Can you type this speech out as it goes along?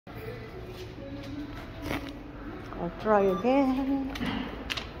I'll try again.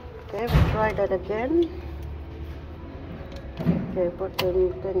 Okay, we'll try that again. Okay, put the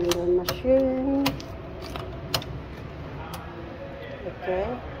thing in the machine. Okay.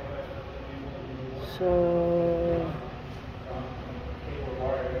 So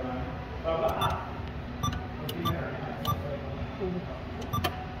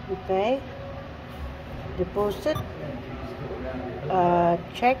okay. Deposit.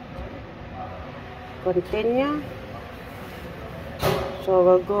 Check. Continue. So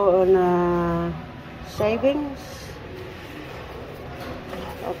we'll go on savings.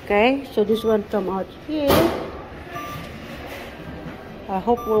 Okay, so this one come out here. I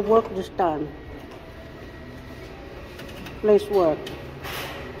hope will work this time. Please work,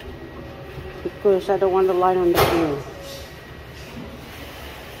 because I don't want the line on the queue.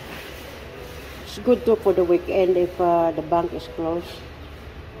 It's good too for the weekend if the bank is closed.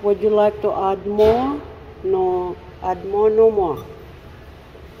 Would you like to add more? No, add more, no more.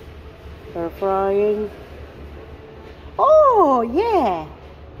 Air frying. Oh yeah,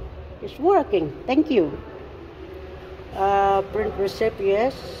 it's working. Thank you. Print receipt,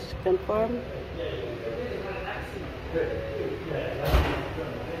 yes. Confirm.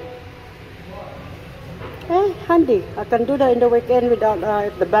 Hey, handy. I can do that in the weekend without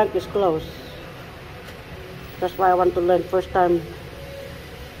if the bank is closed. That's why I want to learn first time.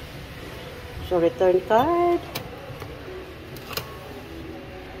 So return card.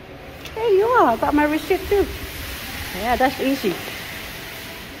 There you are. I got my receipt too. Yeah, that's easy.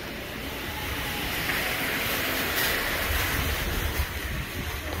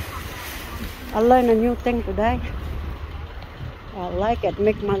 I learned a new thing today. I like it.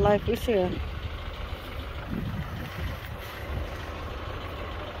 Make my life easier.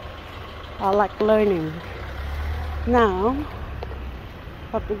 I like learning. Now,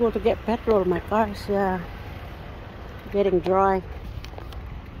 I have to go to get petrol. My car is getting dry.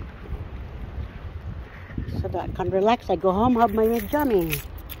 So that I can relax. I go home, have my jamming.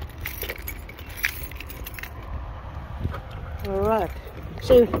 Alright.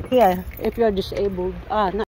 See here, if you're disabled, not